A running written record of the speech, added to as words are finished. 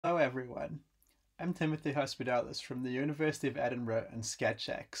Hello everyone, I'm Timothy Hospitalis from the University of Edinburgh and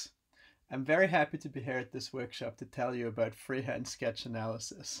SketchX. I'm very happy to be here at this workshop to tell you about freehand sketch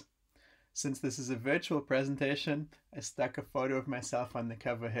analysis. Since this is a virtual presentation, I stuck a photo of myself on the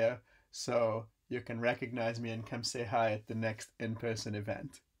cover here so you can recognize me and come say hi at the next in-person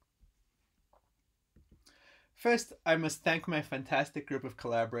event. First, I must thank my fantastic group of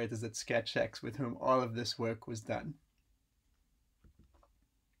collaborators at SketchX with whom all of this work was done.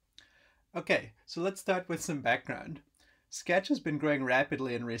 Okay, so let's start with some background. Sketch has been growing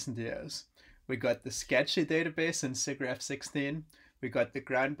rapidly in recent years. We got the Sketchy database in SIGGRAPH 16, we got the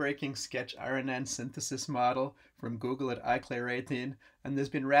groundbreaking Sketch RNN synthesis model from Google at iCLR 18, and there's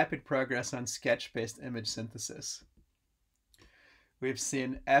been rapid progress on Sketch-based image synthesis. We've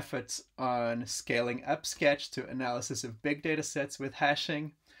seen efforts on scaling up Sketch to analysis of big data sets with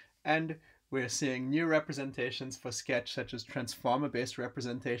hashing, and we're seeing new representations for Sketch, such as transformer-based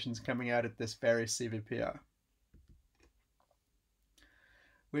representations, coming out at this very CVPR.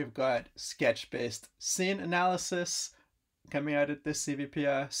 We've got Sketch-based scene analysis coming out at this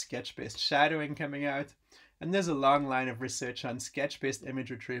CVPR, Sketch-based shadowing coming out, and there's a long line of research on Sketch-based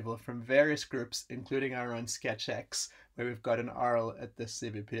image retrieval from various groups, including our own SketchX, where we've got an oral at this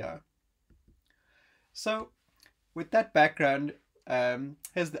CVPR. So, with that background,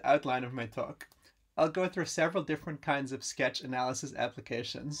 here's the outline of my talk. I'll go through several different kinds of sketch analysis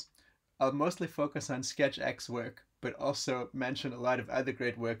applications. I'll mostly focus on SketchX work, but also mention a lot of other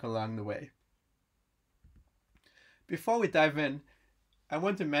great work along the way. Before we dive in, I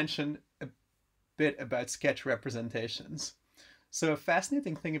want to mention a bit about sketch representations. So a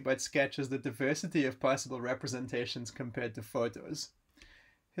fascinating thing about Sketch is the diversity of possible representations compared to photos.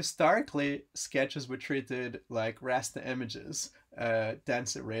 Historically, sketches were treated like raster images,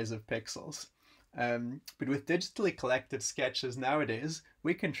 dense arrays of pixels. But with digitally collected sketches nowadays,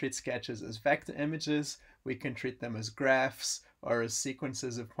 we can treat sketches as vector images, we can treat them as graphs, or as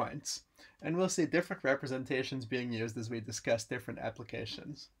sequences of points. And we'll see different representations being used as we discuss different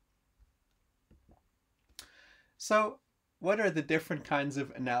applications. So, what are the different kinds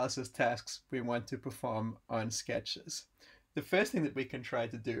of analysis tasks we want to perform on sketches? The first thing that we can try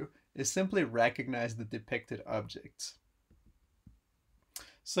to do is simply recognize the depicted objects.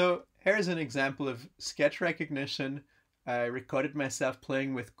 So here's an example of sketch recognition. I recorded myself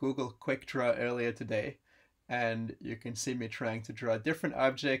playing with Google Quick Draw earlier today, and you can see me trying to draw different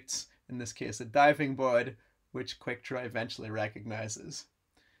objects, in this case a diving board, which Quick Draw eventually recognizes.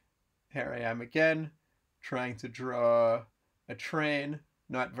 Here I am again, trying to draw a train,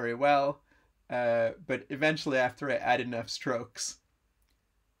 not very well. But eventually, after I add enough strokes,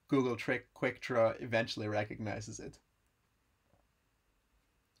 Google Quick Draw eventually recognizes it.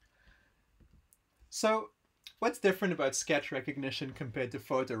 So, what's different about sketch recognition compared to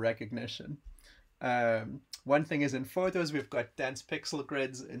photo recognition? One thing is, in photos, we've got dense pixel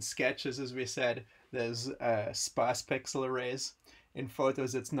grids. In sketches, as we said, there's sparse pixel arrays. In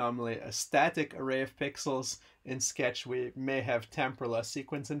photos, it's normally a static array of pixels. In Sketch, we may have temporal or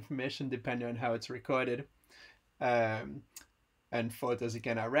sequence information depending on how it's recorded. And photos,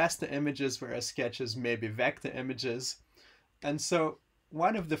 again, are raster images, whereas sketches may be vector images. And so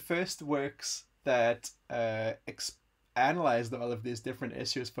one of the first works that analyzed all of these different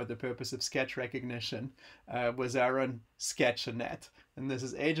issues for the purpose of sketch recognition was our own SketchNet. And this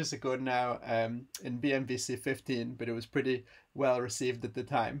is ages ago now in BMVC 15, but it was pretty well received at the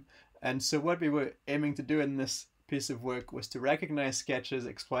time. And so what we were aiming to do in this piece of work was to recognize sketches,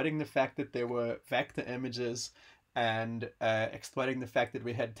 exploiting the fact that they were vector images and exploiting the fact that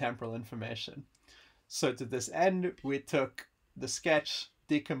we had temporal information. So to this end, we took the sketch,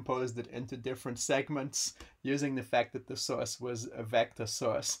 decomposed it into different segments using the fact that the source was a vector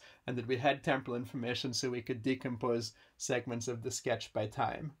source and that we had temporal information so we could decompose segments of the sketch by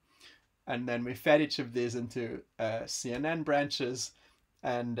time. And then we fed each of these into CNN branches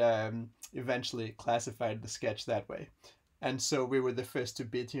and eventually classified the sketch that way. And so we were the first to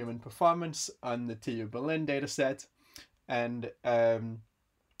beat human performance on the TU Berlin dataset. And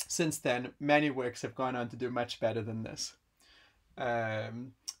since then, many works have gone on to do much better than this.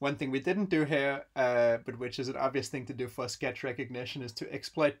 One thing we didn't do here, but which is an obvious thing to do for sketch recognition, is to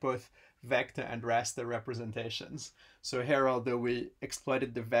exploit both vector and raster representations. So here, although we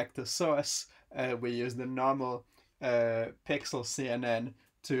exploited the vector source, we used the normal pixel CNN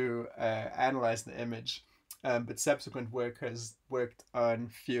to analyze the image. But subsequent work has worked on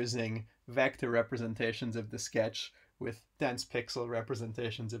fusing vector representations of the sketch with dense pixel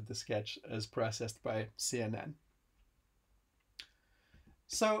representations of the sketch as processed by CNN.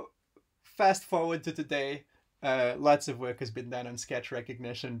 So fast forward to today, lots of work has been done on sketch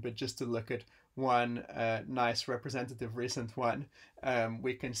recognition, but just to look at one nice representative recent one,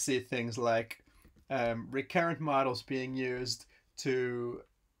 we can see things like recurrent models being used to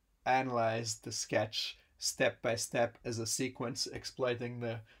analyze the sketch step by step as a sequence, exploiting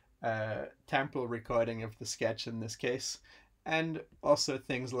the temporal recording of the sketch in this case, and also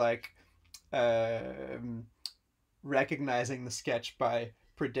things like recognizing the sketch by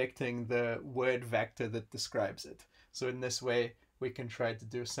predicting the word vector that describes it. So in this way, we can try to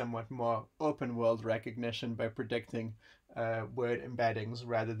do somewhat more open world recognition by predicting word embeddings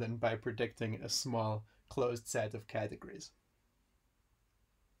rather than by predicting a small closed set of categories.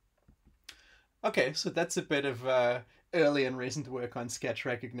 Okay, so that's a bit of early and recent work on sketch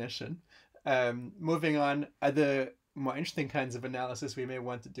recognition. Moving on, other more interesting kinds of analysis we may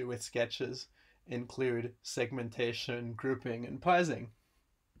want to do with sketches include segmentation, grouping, and parsing.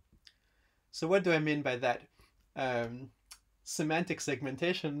 So what do I mean by that? Semantic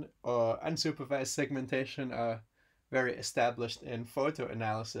segmentation or unsupervised segmentation are very established in photo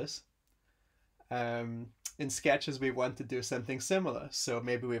analysis. In sketches, we want to do something similar. So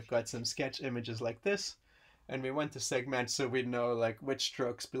maybe we've got some sketch images like this, and we want to segment so we know like which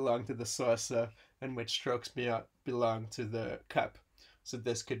strokes belong to the saucer and which strokes belong to the cup. So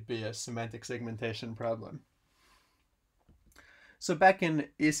this could be a semantic segmentation problem. So back in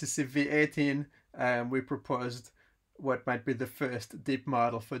ECCV 18, we proposed what might be the first deep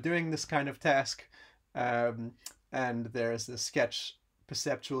model for doing this kind of task. And there's the sketch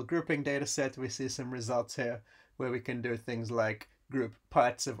perceptual grouping dataset. We see some results here where we can do things like group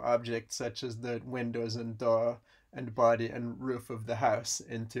parts of objects such as the windows and door and body and roof of the house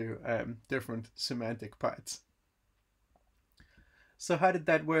into different semantic parts. So how did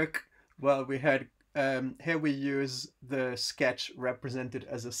that work? Well, we had here we use the sketch represented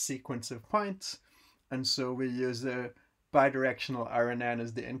as a sequence of points, and so we use a bidirectional RNN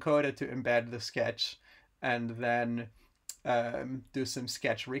as the encoder to embed the sketch, and then do some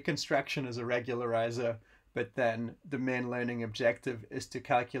sketch reconstruction as a regularizer, but then the main learning objective is to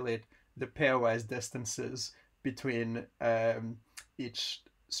calculate the pairwise distances between each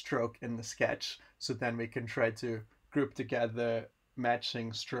stroke in the sketch. So then we can try to group together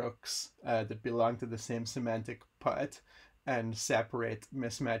matching strokes that belong to the same semantic part and separate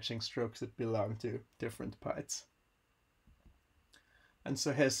mismatching strokes that belong to different parts. And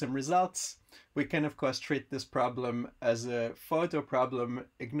so here's some results. We can, of course, treat this problem as a photo problem,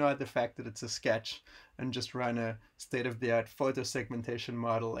 ignore the fact that it's a sketch, and just run a state-of-the-art photo segmentation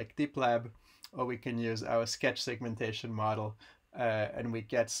model like DeepLab, or we can use our sketch segmentation model, and we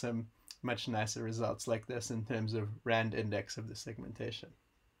get some much nicer results like this in terms of RAND index of the segmentation.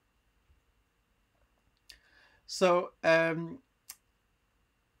 So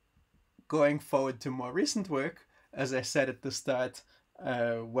going forward to more recent work, as I said at the start,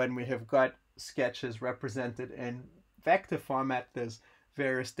 when we have got sketches represented in vector format, there's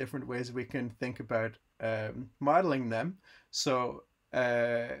various different ways we can think about modeling them. So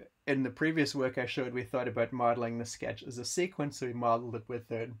in the previous work I showed, we thought about modeling the sketch as a sequence, so we modeled it with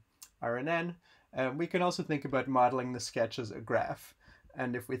an RNN. We can also think about modeling the sketch as a graph.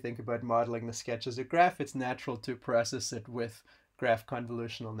 And if we think about modeling the sketch as a graph, it's natural to process it with graph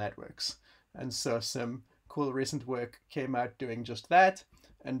convolutional networks. And so some cool recent work came out doing just that.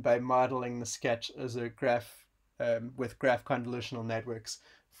 And by modeling the sketch as a graph with graph convolutional networks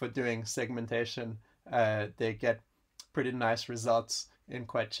for doing segmentation, they get pretty nice results in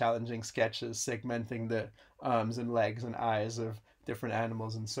quite challenging sketches, segmenting the arms and legs and eyes of different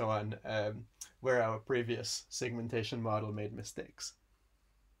animals and so on, where our previous segmentation model made mistakes.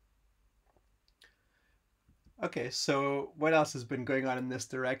 Okay, so what else has been going on in this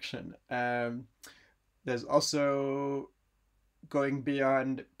direction? There's also going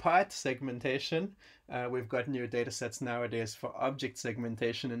beyond part segmentation. We've got new data sets nowadays for object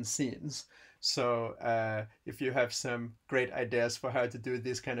segmentation in scenes. So if you have some great ideas for how to do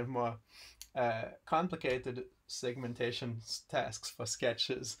these kind of more complicated segmentation tasks for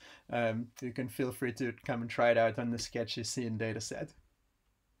sketches, you can feel free to come and try it out on the Sketchy Scene dataset.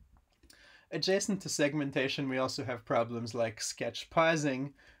 Adjacent to segmentation, we also have problems like sketch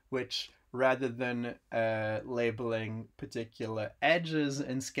parsing, which rather than labeling particular edges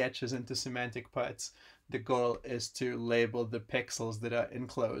in sketches into semantic parts, the goal is to label the pixels that are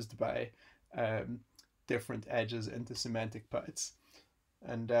enclosed by different edges into semantic parts.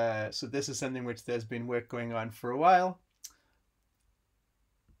 And so this is something which there's been work going on for a while.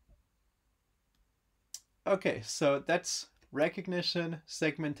 Okay, so that's recognition,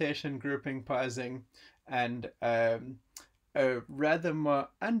 segmentation, grouping, parsing, and A rather more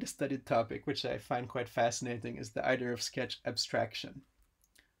understudied topic, which I find quite fascinating, is the idea of sketch abstraction.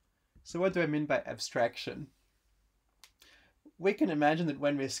 So what do I mean by abstraction? We can imagine that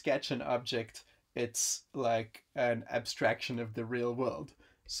when we sketch an object, it's like an abstraction of the real world.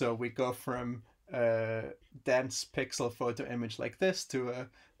 So we go from a dense pixel photo image like this to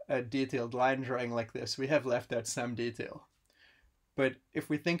a detailed line drawing like this. We have left out some detail. But if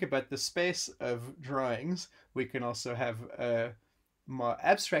we think about the space of drawings, we can also have a more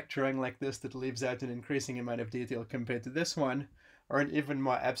abstract drawing like this that leaves out an increasing amount of detail compared to this one, or an even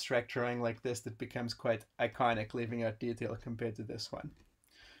more abstract drawing like this that becomes quite iconic, leaving out detail compared to this one.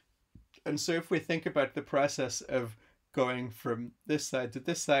 And so if we think about the process of going from this side to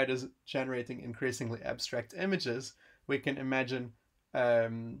this side as generating increasingly abstract images, we can imagine,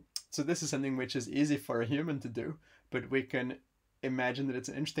 so this is something which is easy for a human to do, but we can imagine that it's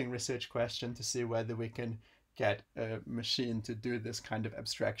an interesting research question to see whether we can get a machine to do this kind of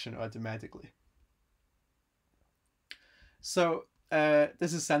abstraction automatically. So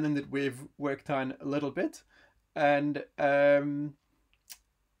this is something that we've worked on a little bit, and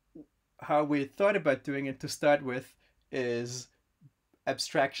how we thought about doing it to start with is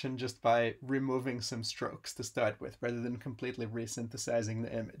abstraction just by removing some strokes to start with, rather than completely resynthesizing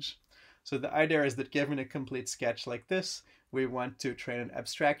the image. So the idea is that given a complete sketch like this, we want to train an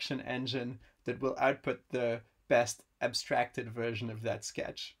abstraction engine that will output the best abstracted version of that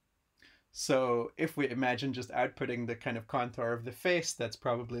sketch. So if we imagine just outputting the kind of contour of the face, that's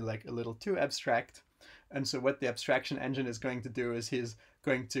probably like a little too abstract. And so what the abstraction engine is going to do is he's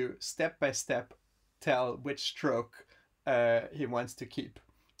going to step by step tell which stroke he wants to keep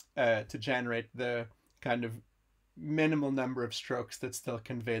to generate the kind of minimal number of strokes that still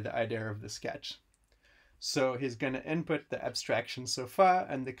convey the idea of the sketch. So he's going to input the abstraction so far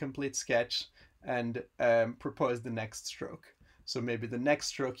and the complete sketch and propose the next stroke. So maybe the next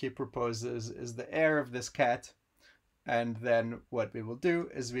stroke he proposes is the air of this cat. And then what we will do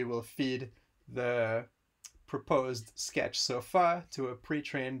is we will feed the proposed sketch so far to a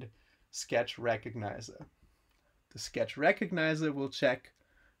pre-trained sketch recognizer. The sketch recognizer will try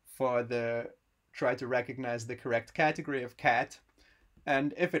to recognize the correct category of cat.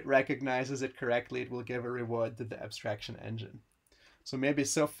 And if it recognizes it correctly, it will give a reward to the abstraction engine. So maybe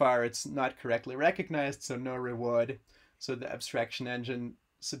so far it's not correctly recognized, so no reward. So the abstraction engine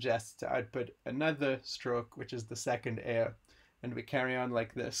suggests to output another stroke, which is the second air. And we carry on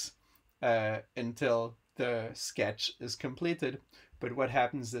like this until the sketch is completed. But what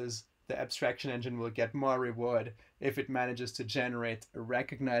happens is the abstraction engine will get more reward if it manages to generate a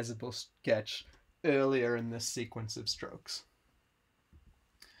recognizable sketch earlier in this sequence of strokes.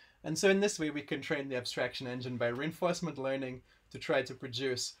 And so in this way, we can train the abstraction engine by reinforcement learning to try to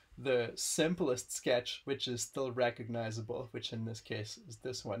produce the simplest sketch, which is still recognizable, which in this case is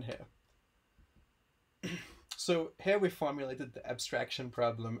this one here. So here we formulated the abstraction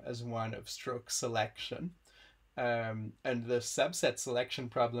problem as one of stroke selection. And the subset selection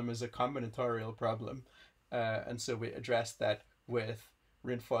problem is a combinatorial problem. And so we addressed that with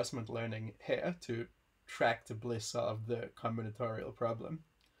reinforcement learning here to tractably solve the combinatorial problem.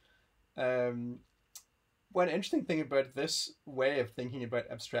 One interesting thing about this way of thinking about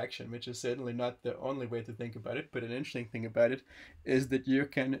abstraction, which is certainly not the only way to think about it, but an interesting thing about it is that you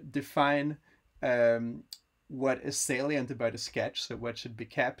can define what is salient about a sketch, so what should be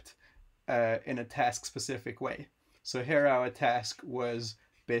kept in a task-specific way. So here our task was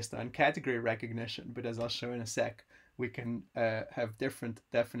based on category recognition, but as I'll show in a sec, we can have different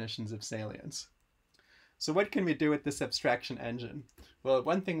definitions of salience. So what can we do with this abstraction engine? Well,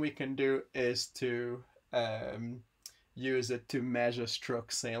 one thing we can do is to use it to measure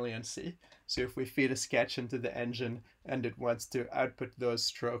stroke saliency. So if we feed a sketch into the engine and it wants to output those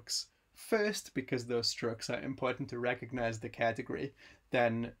strokes first, because those strokes are important to recognize the category,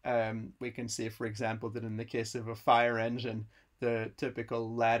 then we can see, for example, that in the case of a fire engine, the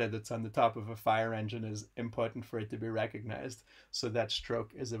typical ladder that's on the top of a fire engine is important for it to be recognized. So that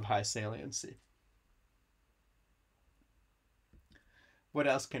stroke is of high saliency. What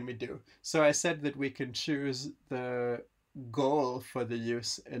else can we do? So I said that we can choose the goal for the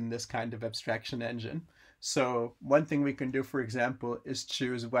use in this kind of abstraction engine. So one thing we can do, for example, is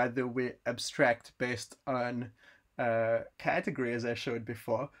choose whether we abstract based on category, as I showed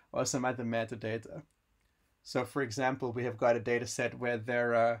before, or some other metadata. So for example, we have got a data set where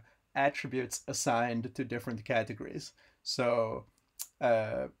there are attributes assigned to different categories, so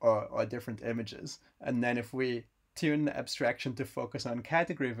or different images. And then if we tune the abstraction to focus on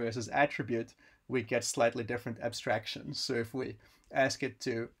category versus attribute, we get slightly different abstractions. So if we ask it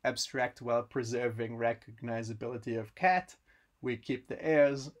to abstract while preserving recognizability of cat, we keep the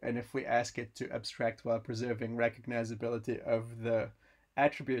ears, and if we ask it to abstract while preserving recognizability of the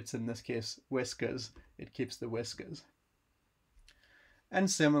attributes, in this case whiskers, it keeps the whiskers. And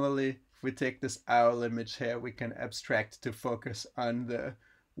similarly, if we take this owl image here, we can abstract to focus on the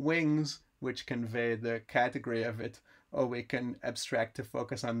wings, which convey the category of it, or we can abstract to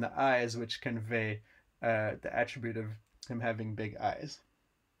focus on the eyes, which convey the attribute of him having big eyes.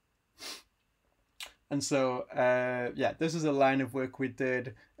 And so, yeah, this is a line of work we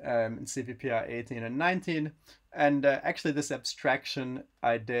did in CVPR 18 and 19. And actually, this abstraction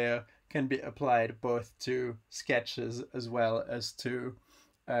idea can be applied both to sketches as well as to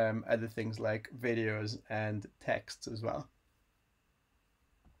other things like videos and texts as well.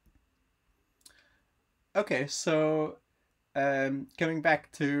 Okay, so coming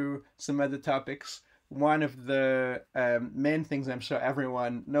back to some other topics, one of the main things I'm sure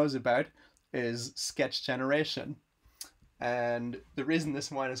everyone knows about is sketch generation. And the reason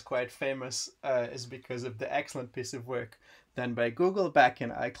this one is quite famous is because of the excellent piece of work done by Google back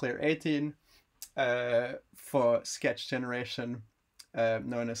in iClear 18 for sketch generation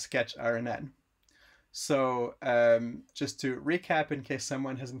known as SketchRNN. So just to recap, in case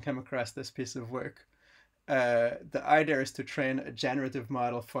someone hasn't come across this piece of work, the idea is to train a generative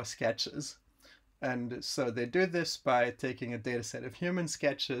model for sketches. And so they do this by taking a data set of human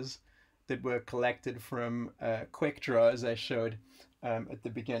sketches that were collected from quick draw, as I showed at the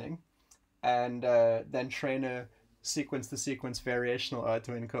beginning, and then train a sequence-to-sequence variational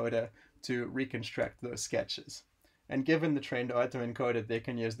autoencoder to reconstruct those sketches. And given the trained autoencoder, they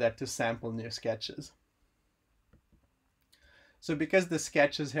can use that to sample new sketches. So because the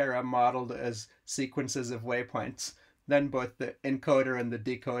sketches here are modeled as sequences of waypoints, then both the encoder and the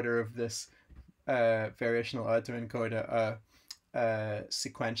decoder of this variational autoencoder are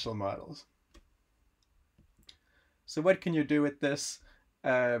sequential models. So what can you do with this?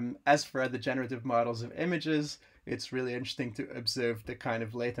 As for other generative models of images, it's really interesting to observe the kind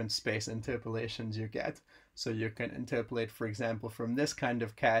of latent space interpolations you get. So you can interpolate, for example, from this kind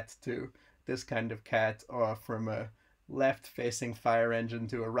of cat to this kind of cat, or from a left-facing fire engine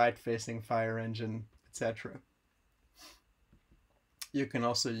to a right-facing fire engine, etc. You can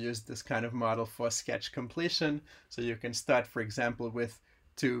also use this kind of model for sketch completion. So you can start, for example, with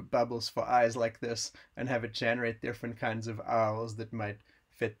two bubbles for eyes like this and have it generate different kinds of owls that might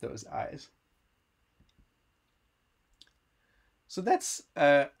fit those eyes. So that's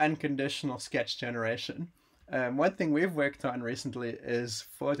unconditional sketch generation. One thing we've worked on recently is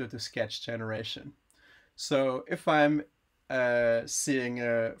photo-to-sketch generation. So if I'm seeing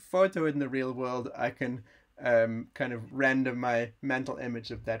a photo in the real world, I can kind of render my mental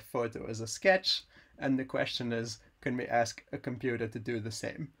image of that photo as a sketch. And the question is, can we ask a computer to do the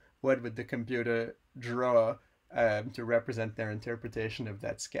same? What would the computer draw to represent their interpretation of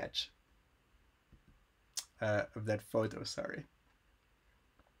that sketch? Of that photo, sorry.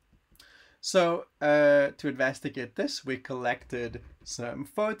 So to investigate this, we collected some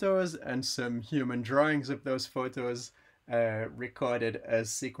photos and some human drawings of those photos, recorded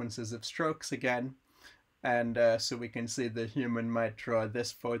as sequences of strokes again. And so we can see the human might draw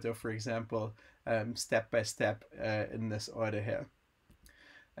this photo, for example, step by step in this order here.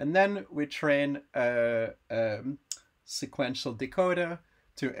 And then we train a sequential decoder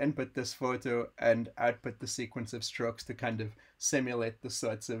to input this photo and output the sequence of strokes to kind of simulate the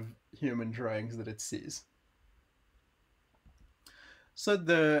sorts of human drawings that it sees. So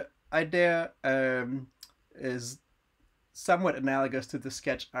the idea is somewhat analogous to the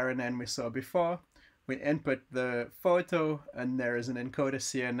SketchRNN we saw before. We input the photo, and there is an encoder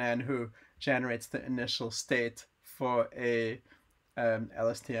CNN who generates the initial state for a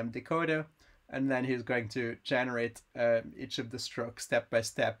LSTM decoder, and then he's going to generate each of the strokes step by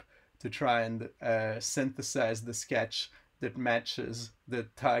step to try and synthesize the sketch that matches the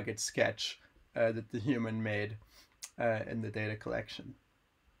target sketch that the human made in the data collection.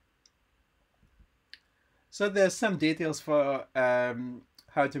 So there's some details for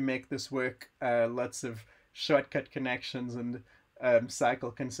how to make this work, lots of shortcut connections and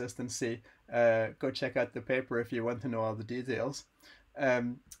cycle consistency. Go check out the paper if you want to know all the details.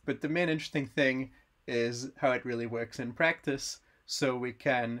 But the main interesting thing is how it really works in practice. So we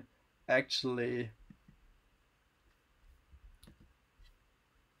can actually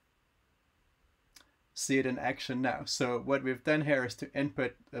see it in action now. So what we've done here is to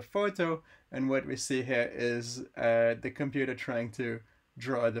input the photo, and what we see here is the computer trying to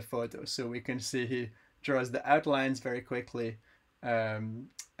draw the photo. So we can see he draws the outlines very quickly, and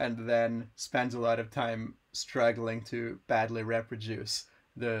then spends a lot of time struggling to badly reproduce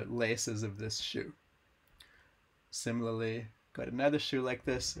the laces of this shoe. Similarly, got another shoe like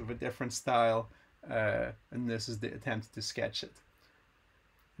this of a different style, and this is the attempt to sketch it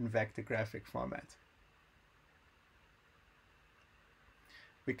in vector graphic format.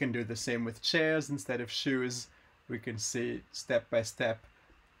 We can do the same with chairs. Instead of shoes, we can see step by step,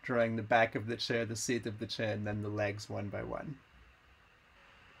 drawing the back of the chair, the seat of the chair, and then the legs one by one.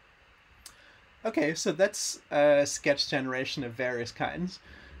 Okay, so that's sketch generation of various kinds.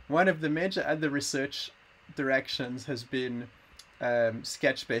 One of the major other research directions has been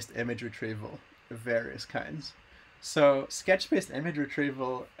sketch-based image retrieval of various kinds. So sketch-based image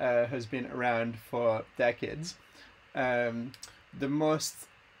retrieval has been around for decades. The most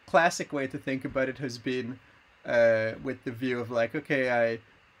classic way to think about it has been with the view of like, okay, I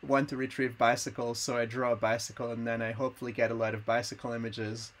want to retrieve bicycles, so I draw a bicycle and then I hopefully get a lot of bicycle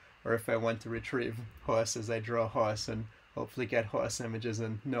images. Or if I want to retrieve horses, I draw a horse and hopefully get horse images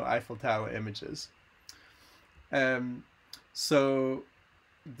and no Eiffel Tower images. So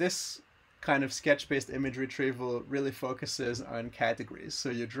this kind of sketch-based image retrieval really focuses on categories. So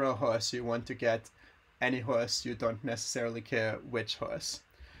you draw a horse, you want to get any horse, you don't necessarily care which horse.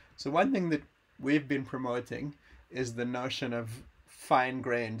 So one thing that we've been promoting is the notion of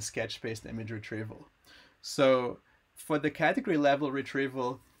fine-grained sketch-based image retrieval. So for the category level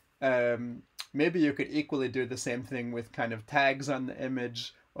retrieval, maybe you could equally do the same thing with kind of tags on the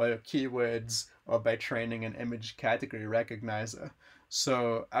image or keywords or by training an image category recognizer.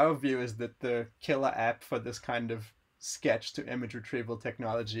 So our view is that the killer app for this kind of sketch to image retrieval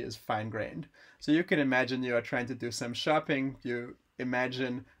technology is fine-grained. So you can imagine you are trying to do some shopping, you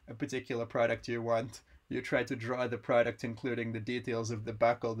imagine a particular product you want, you try to draw the product including the details of the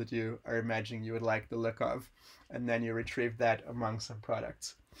buckle that you are imagining you would like the look of, and then you retrieve that among some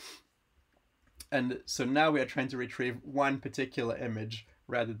products. And so now we are trying to retrieve one particular image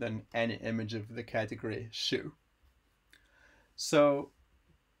rather than any image of the category shoe. So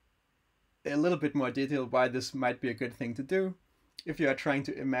a little bit more detail why this might be a good thing to do. If you are trying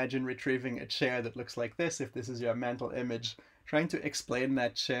to imagine retrieving a chair that looks like this, if this is your mental image, trying to explain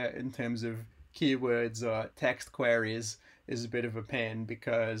that chair in terms of keywords or text queries is a bit of a pain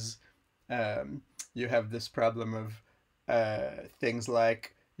because you have this problem of things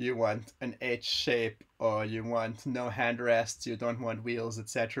like you want an H shape or you want no handrests, you don't want wheels,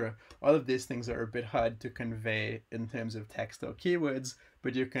 etc. All of these things are a bit hard to convey in terms of text or keywords,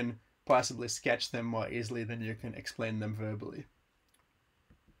 but you can possibly sketch them more easily than you can explain them verbally.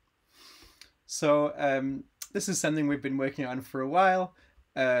 So this is something we've been working on for a while,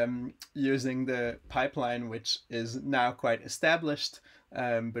 using the pipeline, which is now quite established.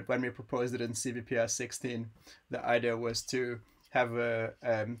 But when we proposed it in CVPR 16, the idea was to have a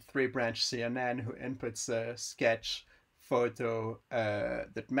 3-branch CNN who inputs a sketch photo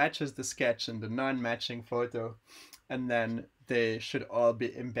that matches the sketch and the non-matching photo, and then they should all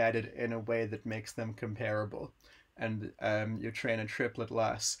be embedded in a way that makes them comparable. And you train a triplet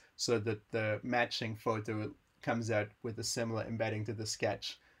loss so that the matching photo comes out with a similar embedding to the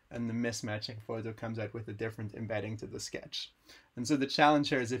sketch, and the mismatching photo comes out with a different embedding to the sketch. And so the challenge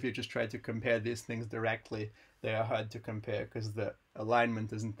here is if you just try to compare these things directly, they are hard to compare because the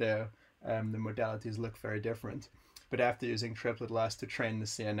alignment isn't there, the modalities look very different. But after using triplet loss to train the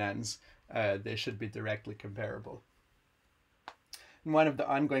CNNs, they should be directly comparable. And one of the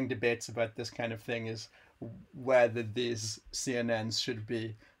ongoing debates about this kind of thing is whether these CNNs should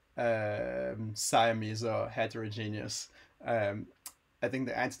be Siamese or heterogeneous. I think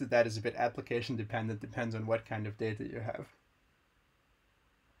the answer to that is a bit application dependent, depends on what kind of data you have.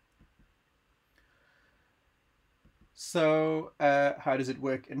 So how does it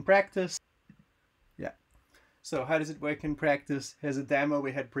work in practice? Yeah. So how does it work in practice? Here's a demo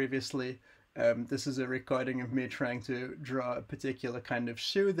we had previously. This is a recording of me trying to draw a particular kind of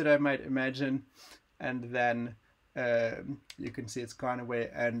shoe that I might imagine. And then you can see it's gone away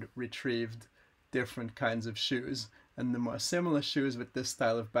and retrieved different kinds of shoes. And the more similar shoes with this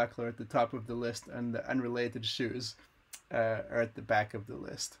style of buckle are at the top of the list, and the unrelated shoes are at the back of the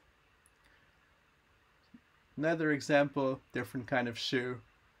list. Another example, different kind of shoe.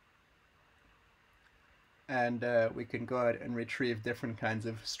 And we can go out and retrieve different kinds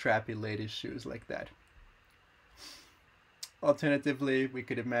of strappy ladies' shoes like that. Alternatively, we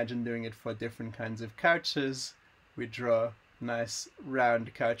could imagine doing it for different kinds of couches. We draw a nice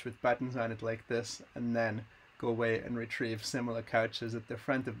round couch with buttons on it like this, and then go away and retrieve similar couches at the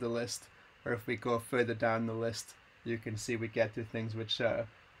front of the list. Or if we go further down the list, you can see we get to things which are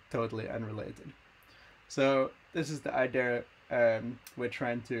totally unrelated. So this is the idea. We're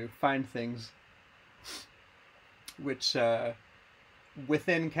trying to find things which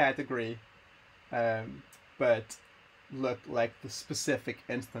within category, but look like the specific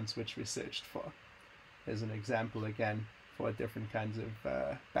instance which we searched for. Here's an example again for different kinds of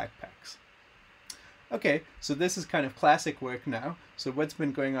backpacks. Okay, so this is kind of classic work now. So what's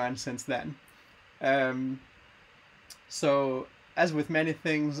been going on since then? So as with many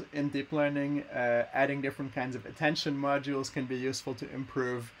things in deep learning, adding different kinds of attention modules can be useful to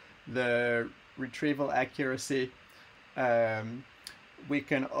improve the retrieval accuracy. We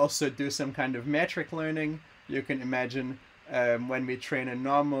can also do some kind of metric learning. You can imagine when we train a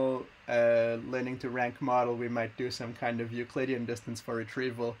normal learning to rank model, we might do some kind of Euclidean distance for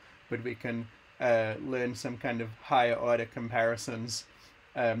retrieval, but we can learn some kind of higher order comparisons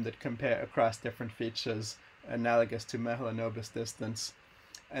that compare across different features, analogous to Mahalanobis distance.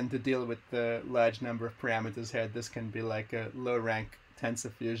 And to deal with the large number of parameters here, this can be like a low rank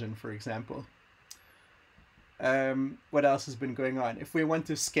tensor fusion, for example. What else has been going on? If we want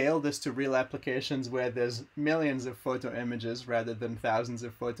to scale this to real applications where there's millions of photo images rather than thousands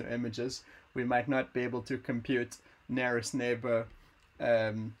of photo images, we might not be able to compute nearest neighbor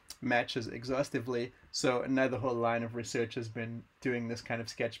matches exhaustively. So another whole line of research has been doing this kind of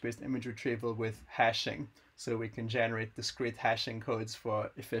sketch-based image retrieval with hashing. So we can generate discrete hashing codes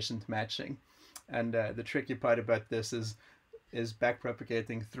for efficient matching. And the tricky part about this is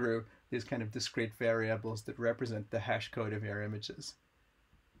backpropagating through these kind of discrete variables that represent the hash code of your images.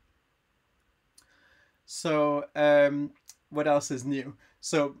 So what else is new?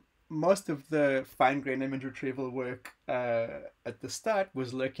 So most of the fine-grained image retrieval work at the start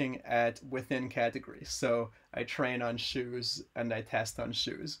was looking at within categories. So I train on shoes and I test on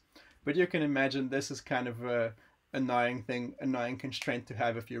shoes. But you can imagine this is kind of a annoying constraint to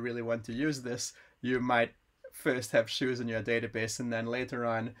have if you really want to use this. You might first have shoes in your database, and then later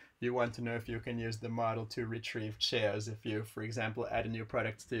on you want to know if you can use the model to retrieve chairs if you, for example, add a new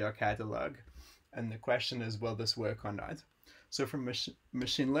product to your catalog. And the question is, will this work or not? So from a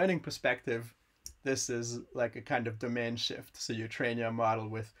machine learning perspective, this is like a kind of domain shift. So you train your model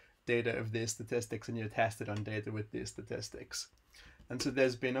with data of these statistics and you test it on data with these statistics. And so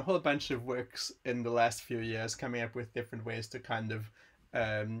there's been a whole bunch of works in the last few years coming up with different ways to kind of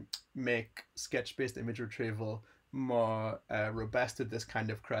make sketch-based image retrieval more robust to this kind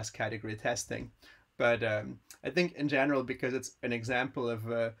of cross-category testing. But I think in general, because it's an example of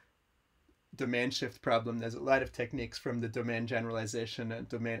a domain shift problem, there's a lot of techniques from the domain generalization and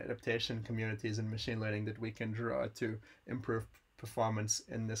domain adaptation communities in machine learning that we can draw to improve performance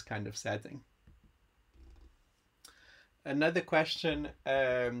in this kind of setting. Another question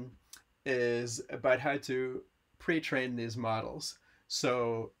is about how to pre-train these models.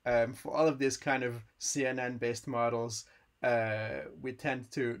 So for all of these kind of CNN-based models, we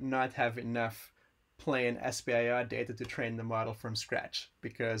tend to not have enough plain SBIR data to train the model from scratch,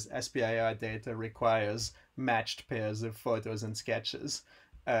 because SBIR data requires matched pairs of photos and sketches,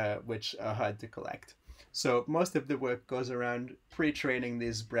 which are hard to collect. So most of the work goes around pre-training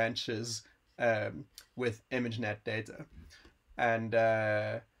these branches with ImageNet data. And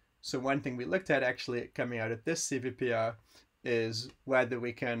so one thing we looked at actually coming out of this CVPR is whether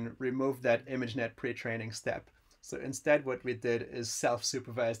we can remove that ImageNet pre-training step. So instead what we did is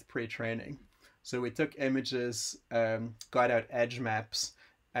self-supervised pre-training. So we took images, got out edge maps,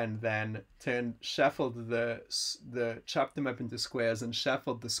 and then chopped them up into squares and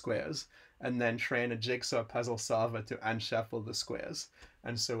shuffled the squares, and then train a jigsaw puzzle solver to unshuffle the squares.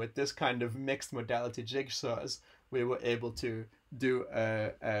 And so with this kind of mixed modality jigsaws, we were able to do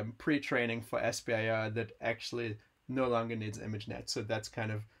a pre-training for SBIR that actually no longer needs ImageNet. So that's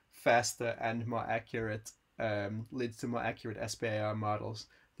kind of faster and more accurate, leads to more accurate SBIR models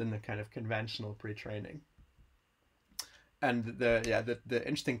than the kind of conventional pre-training. And the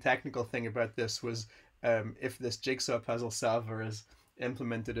interesting technical thing about this was if this jigsaw puzzle solver is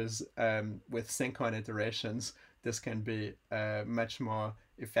implemented as with synchron iterations, this can be much more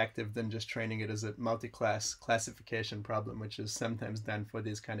effective than just training it as a multi-class classification problem, which is sometimes done for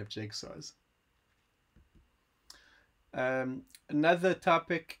these kind of jigsaws. Another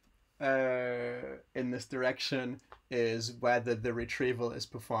topic in this direction is whether the retrieval is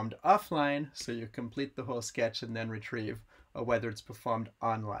performed offline, so you complete the whole sketch and then retrieve, or whether it's performed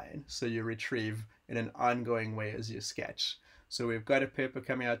online, so you retrieve in an ongoing way as you sketch. So we've got a paper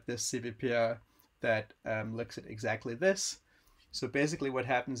coming out this CVPR that looks at exactly this. So basically what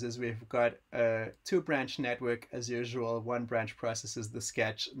happens is we've got a two-branch network as usual. One branch processes the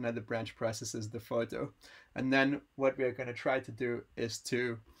sketch, another branch processes the photo. And then what we're going to try to do is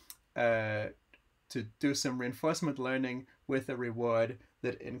to do some reinforcement learning with a reward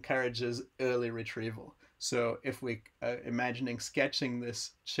that encourages early retrieval. So if we imagining sketching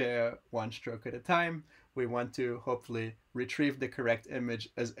this chair one stroke at a time, we want to hopefully retrieve the correct image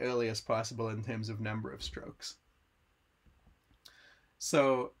as early as possible in terms of number of strokes.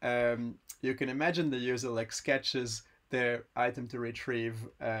 So you can imagine the user like sketches their item to retrieve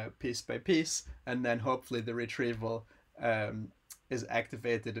piece by piece, and then hopefully the retrieval is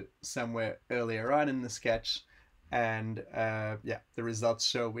activated somewhere earlier on in the sketch, and yeah, the results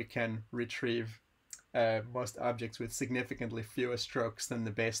show we can retrieve most objects with significantly fewer strokes than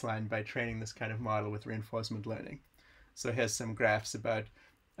the baseline by training this kind of model with reinforcement learning. So here's some graphs about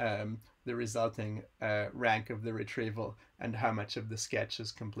the resulting rank of the retrieval and how much of the sketch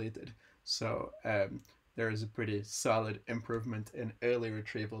is completed. So there is a pretty solid improvement in early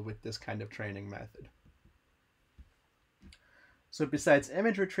retrieval with this kind of training method. So besides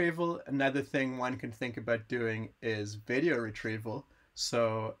image retrieval, another thing one can think about doing is video retrieval.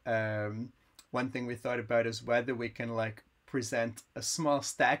 So one thing we thought about is whether we can like present a small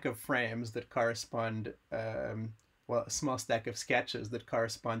stack of frames that correspond, well, a small stack of sketches that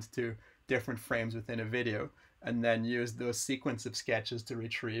correspond to different frames within a video, and then use those sequence of sketches to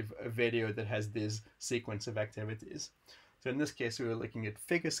retrieve a video that has this sequence of activities. So in this case, we were looking at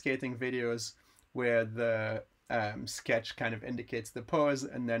figure skating videos where the sketch kind of indicates the pose,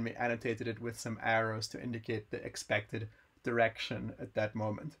 and then we annotated it with some arrows to indicate the expected direction at that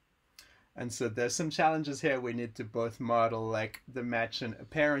moment. And so there's some challenges here. We need to both model like the match and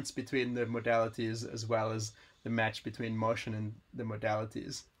appearance between the modalities, as well as the match between motion and the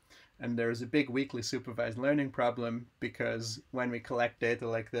modalities. And there's a big weakly supervised learning problem, because when we collect data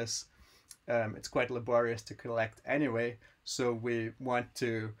like this, it's quite laborious to collect anyway. So we want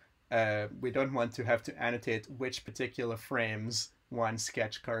to, we don't want to have to annotate which particular frames one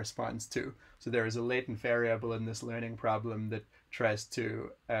sketch corresponds to. So there is a latent variable in this learning problem that tries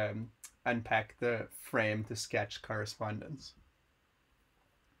to unpack the frame to sketch correspondence.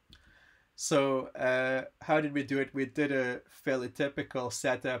 So how did we do it? We did a fairly typical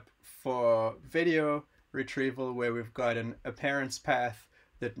setup for video retrieval, where we've got an appearance path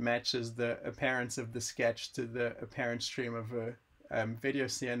that matches the appearance of the sketch to the apparent stream of a video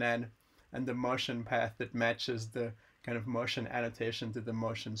CNN, and the motion path that matches the kind of motion annotation to the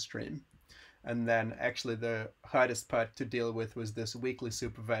motion stream. And then actually the hardest part to deal with was this weakly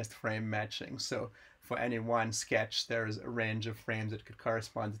supervised frame matching. So for any one sketch, there is a range of frames it could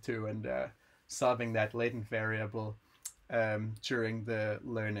correspond to, and solving that latent variable during the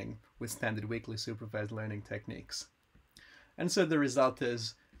learning with standard weakly supervised learning techniques. And so the result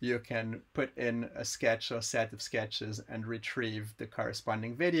is you can put in a sketch or set of sketches and retrieve the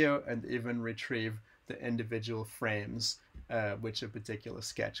corresponding video, and even retrieve the individual frames which a particular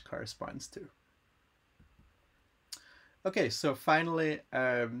sketch corresponds to. Okay, so finally,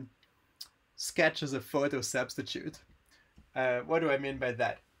 sketch as a photo substitute. What do I mean by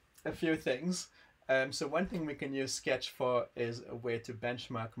that? A few things. So one thing we can use Sketch for is a way to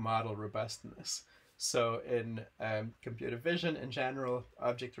benchmark model robustness. So in computer vision in general,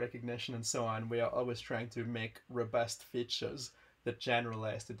 object recognition and so on, we are always trying to make robust features that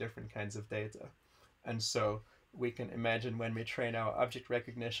generalize to different kinds of data. And so we can imagine when we train our object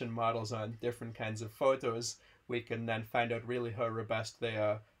recognition models on different kinds of photos, we can then find out really how robust they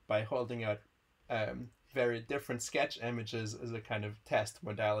are by holding out very different sketch images as a kind of test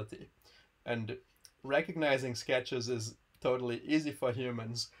modality. And recognizing sketches is totally easy for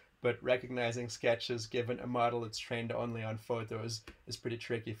humans, but recognizing sketches given a model that's trained only on photos is pretty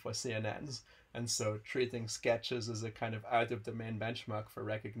tricky for CNNs. And so treating sketches as a kind of out-of-domain benchmark for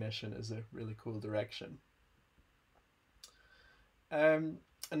recognition is a really cool direction.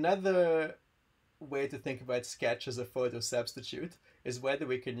 Another way to think about Sketch as a photo substitute is whether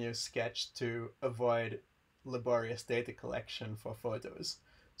we can use Sketch to avoid laborious data collection for photos.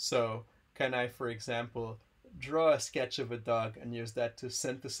 So can I, for example, draw a sketch of a dog and use that to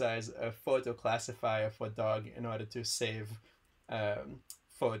synthesize a photo classifier for dog in order to save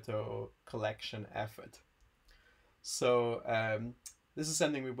photo collection effort? So this is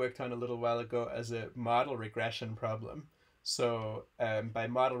something we worked on a little while ago as a model regression problem. So by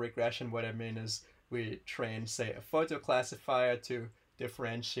model regression, what I mean is we train, say, a photo classifier to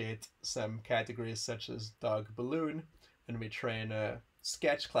differentiate some categories such as dog, balloon, and we train a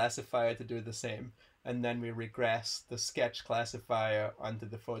sketch classifier to do the same, and then we regress the sketch classifier onto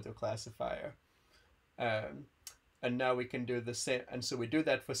the photo classifier. And now we can do the same, and so we do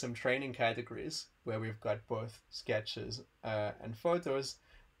that for some training categories where we've got both sketches and photos,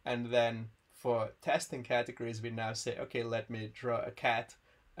 and then for testing categories we now say, okay, let me draw a cat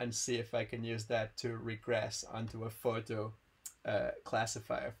and see if I can use that to regress onto a photo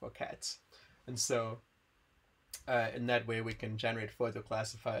classifier for cats. And so In that way, we can generate photo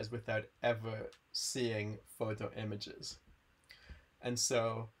classifiers without ever seeing photo images. And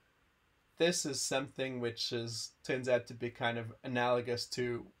so this is something which turns out to be kind of analogous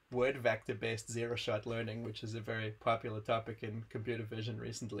to word vector-based zero-shot learning, which is a very popular topic in computer vision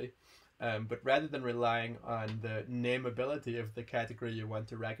recently. But rather than relying on the nameability of the category you want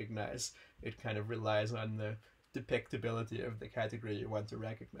to recognize, it kind of relies on the depictability of the category you want to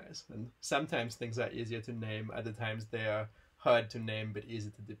recognize. And sometimes things are easier to name, other times they are hard to name but easy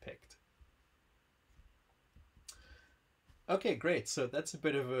to depict. Okay, great. So that's a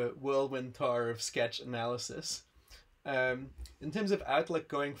bit of a whirlwind tour of sketch analysis. In terms of outlook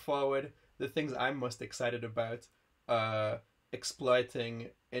going forward, the things I'm most excited about are exploiting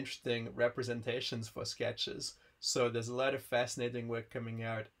interesting representations for sketches. So there's a lot of fascinating work coming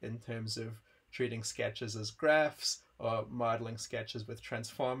out in terms of treating sketches as graphs or modeling sketches with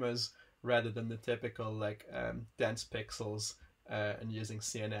transformers rather than the typical dense pixels and using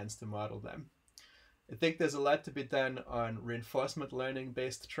CNNs to model them. I think there's a lot to be done on reinforcement learning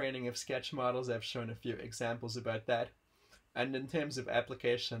based training of sketch models. I've shown a few examples about that. And in terms of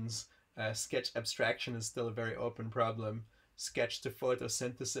applications, sketch abstraction is still a very open problem. Sketch to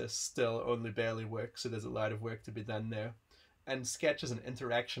photosynthesis still only barely works, so there's a lot of work to be done there. And sketch as an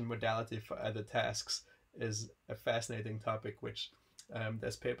interaction modality for other tasks is a fascinating topic, which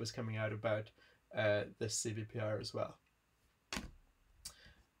there's papers coming out about this CVPR as well.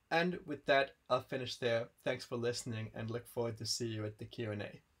 And with that, I'll finish there. Thanks for listening and look forward to see you at the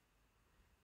Q&A.